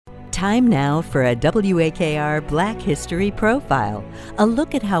Time now for a WAKR Black History Profile, a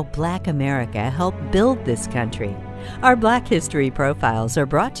look at how Black America helped build this country. Our Black History Profiles are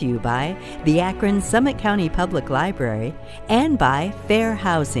brought to you by the Akron Summit County Public Library and by Fair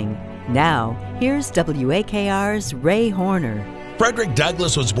Housing. Now, here's WAKR's Ray Horner. Frederick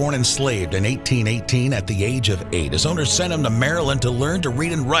Douglass was born enslaved in 1818 at the age of 8. His owners sent him to Maryland to learn to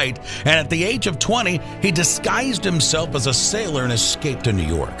read and write, and at the age of 20, he disguised himself as a sailor and escaped to New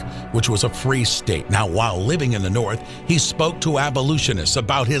York, which was a free state. Now, while living in the North, he spoke to abolitionists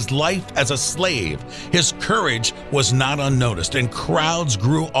about his life as a slave. His courage was not unnoticed, and crowds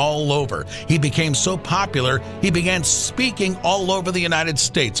grew all over. He became so popular, he began speaking all over the United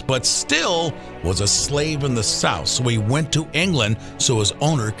States, but still was a slave in the South, so he went to England so his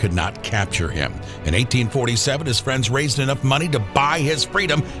owner could not capture him. In 1847, his friends raised enough money to buy his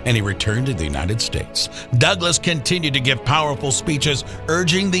freedom, and he returned to the United States. Douglass continued to give powerful speeches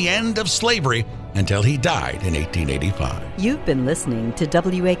urging the end of slavery until he died in 1885. You've been listening to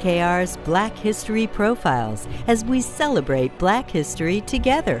WAKR's Black History Profiles as we celebrate Black history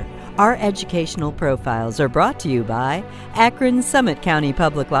together. Our educational profiles are brought to you by Akron Summit County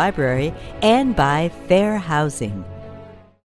Public Library and by Fair Housing.